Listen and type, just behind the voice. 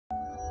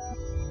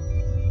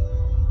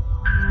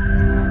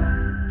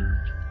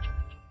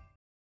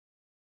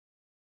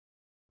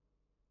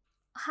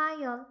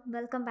Hi all,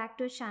 welcome back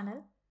to our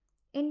channel.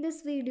 In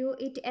this video,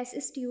 it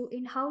assists you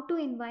in how to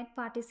invite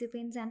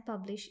participants and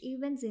publish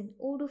events in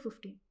Odoo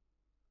 15.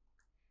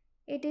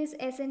 It is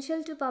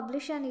essential to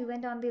publish an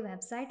event on the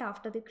website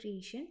after the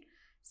creation,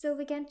 so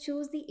we can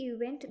choose the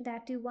event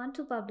that you want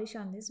to publish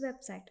on this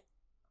website.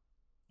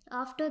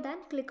 After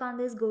that, click on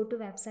this go to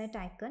website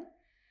icon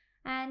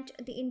and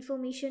the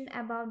information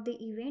about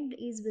the event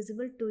is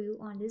visible to you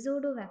on this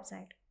Odoo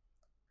website.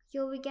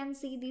 Here we can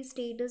see the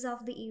status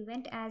of the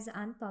event as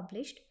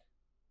unpublished.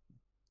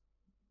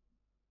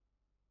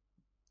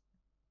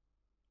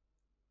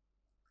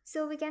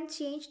 So we can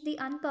change the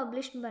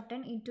unpublished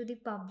button into the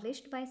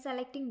published by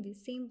selecting the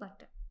same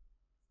button.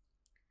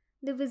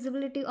 The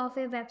visibility of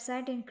a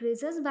website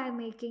increases by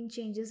making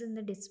changes in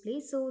the display.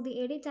 So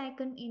the edit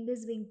icon in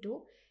this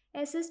window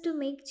assists to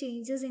make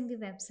changes in the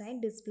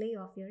website display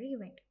of your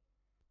event.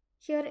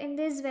 Here in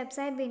this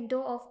website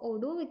window of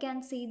Odoo, we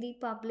can see the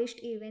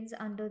published events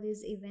under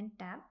this event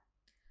tab.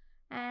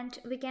 And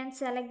we can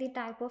select the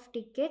type of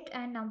ticket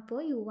and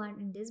number you want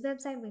in this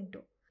website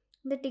window.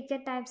 The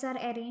ticket types are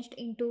arranged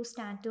into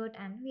standard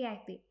and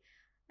VIP.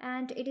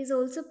 And it is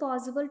also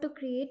possible to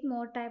create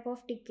more type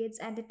of tickets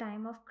at the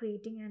time of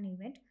creating an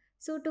event.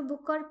 So to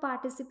book or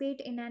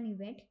participate in an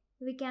event,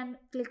 we can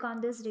click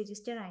on this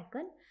register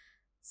icon.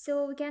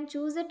 So we can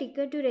choose a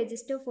ticket to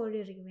register for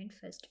your event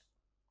first.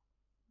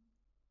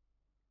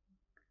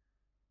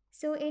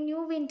 So a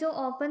new window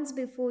opens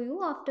before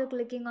you after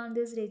clicking on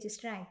this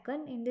register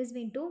icon. In this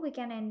window, we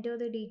can enter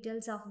the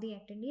details of the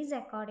attendees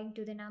according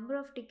to the number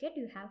of ticket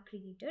you have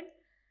created.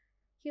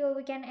 Here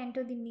we can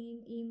enter the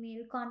name,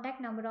 email, contact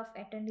number of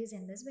attendees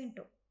in this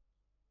window.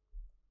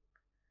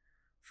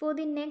 For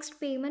the next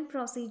payment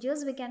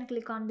procedures, we can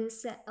click on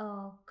this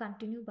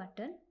continue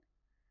button.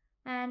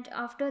 And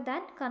after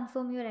that,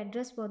 confirm your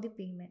address for the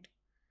payment.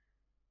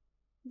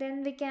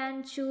 Then we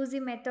can choose the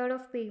method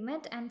of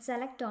payment and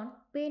select on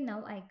pay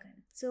now icon.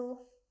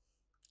 So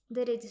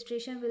the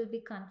registration will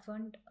be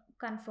confirmed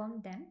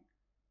then.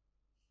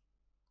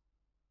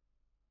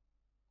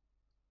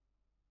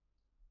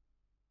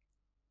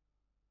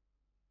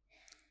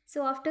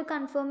 So after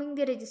confirming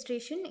the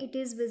registration, it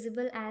is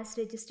visible as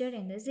registered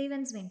in this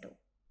events window.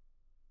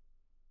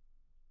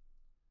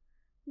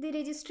 The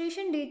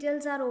registration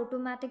details are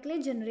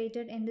automatically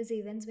generated in this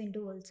events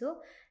window also,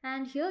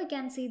 and here you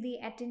can see the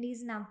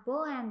attendees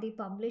number and the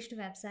published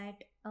website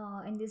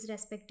in this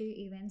respective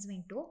events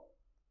window.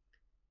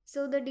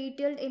 So the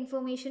detailed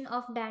information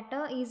of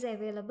data is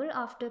available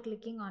after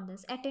clicking on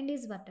this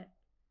attendees button.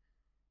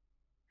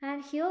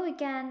 And here we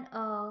can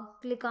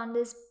click on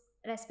this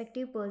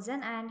respective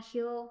person, and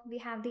here we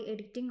have the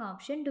editing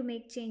option to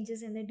make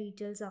changes in the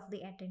details of the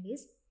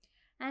attendees.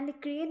 And the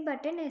create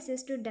button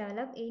assists to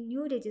develop a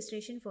new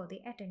registration for the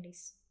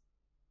attendees.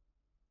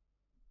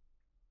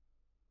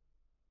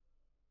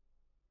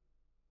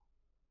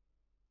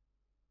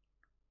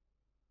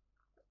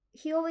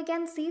 Here we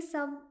can see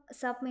some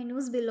sub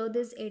menus below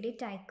this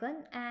edit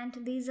icon, and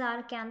these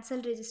are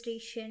cancel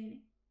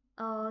registration,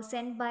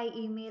 sent by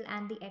email,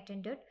 and the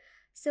attended.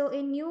 So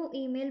a new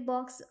email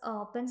box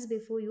opens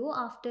before you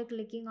after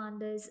clicking on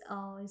this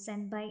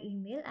sent by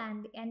email,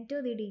 and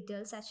enter the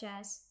details such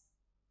as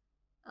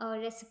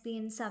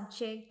recipient,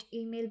 subject,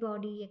 email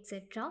body,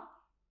 etc.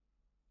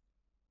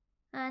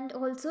 And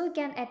also you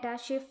can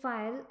attach a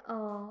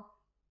file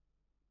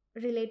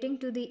relating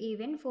to the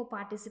event for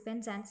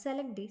participants and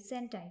select the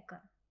sent icon.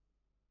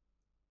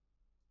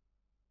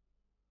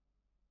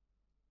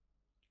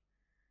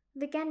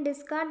 We can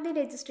discard the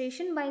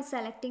registration by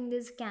selecting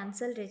this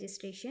cancel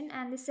registration,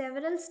 and the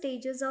several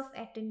stages of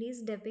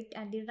attendees depict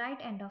at the right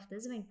end of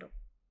this window.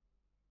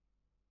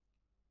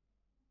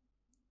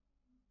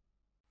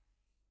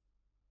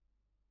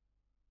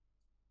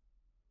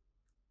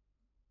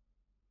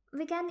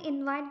 We can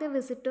invite the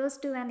visitors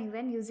to an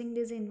event using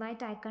this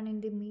invite icon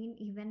in the main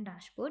event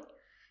dashboard.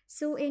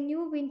 So a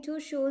new window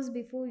shows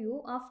before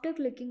you after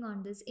clicking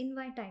on this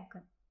invite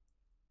icon.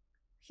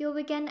 Here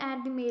we can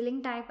add the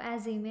mailing type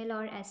as email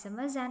or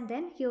SMS, and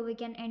then here we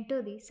can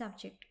enter the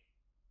subject.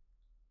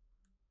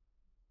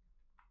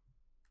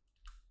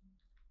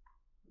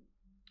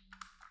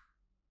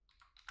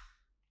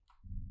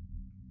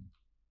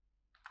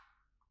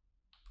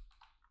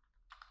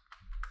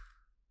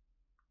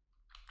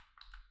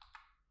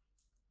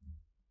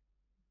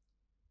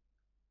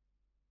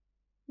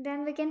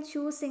 Then we can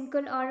choose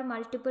single or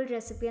multiple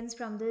recipients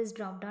from this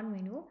drop down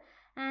menu.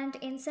 And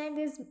inside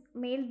this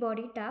mail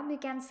body tab, we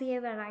can see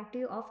a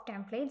variety of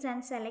templates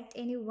and select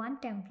any one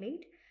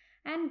template.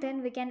 And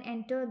then we can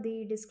enter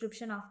the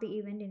description of the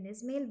event in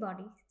this mail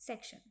body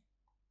section.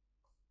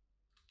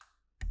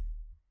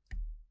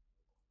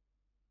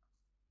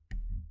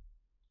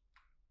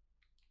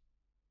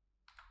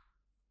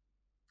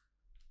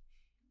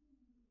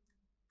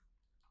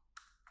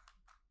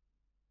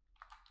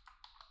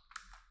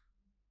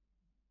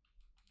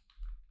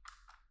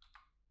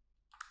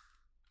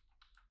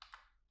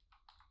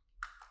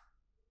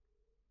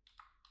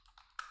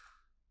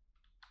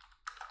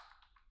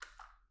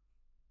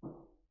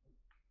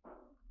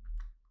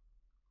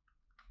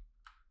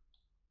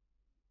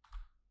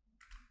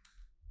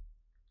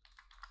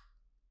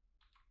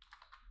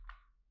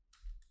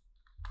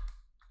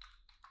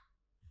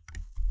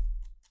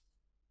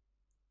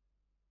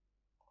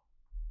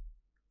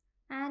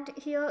 And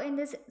here in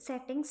this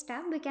settings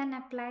tab, we can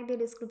apply the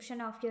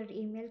description of your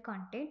email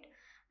content,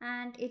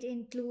 and it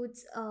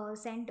includes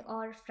sent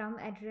or from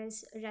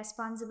address,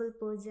 responsible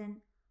person,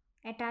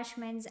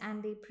 attachments,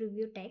 and the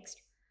preview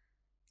text.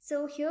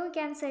 So here you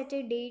can set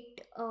a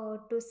date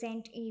to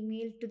send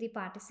email to the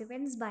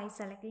participants by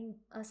selecting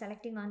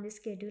on the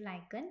schedule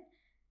icon.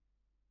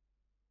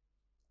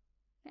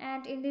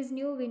 And in this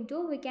new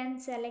window, we can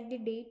select the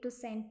date to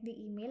send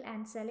the email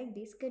and select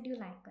the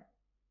schedule icon.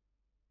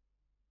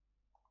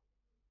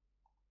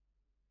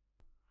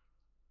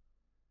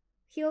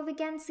 Here we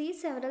can see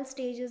several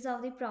stages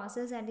of the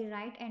process at the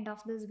right end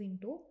of this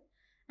window,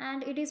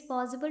 and it is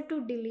possible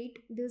to delete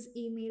this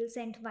email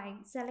sent by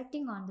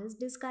selecting on this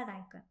discard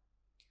icon.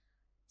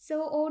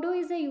 So Odoo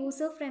is a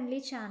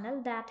user-friendly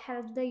channel that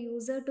helps the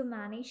user to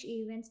manage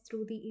events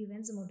through the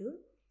events module.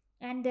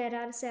 And there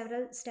are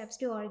several steps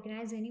to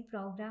organize any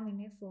program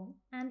in a firm.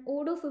 And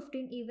Odoo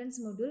 15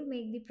 events module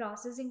make the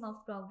processing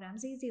of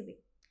programs easy way.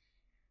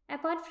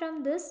 Apart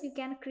from this, you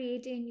can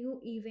create a new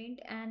event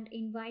and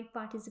invite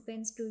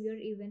participants to your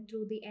event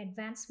through the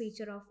advanced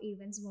feature of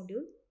events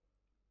module.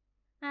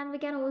 And we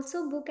can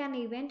also book an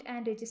event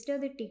and register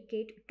the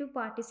ticket to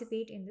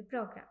participate in the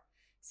program.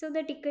 So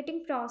the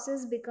ticketing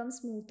process becomes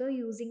smoother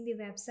using the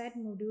website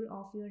module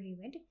of your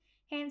event.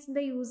 Hence,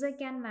 the user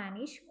can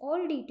manage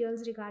all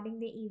details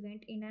regarding the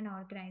event in an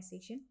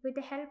organization with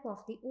the help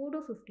of the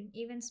Odoo 15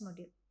 events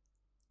module.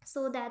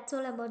 So that's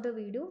all about the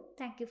video.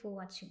 Thank you for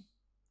watching.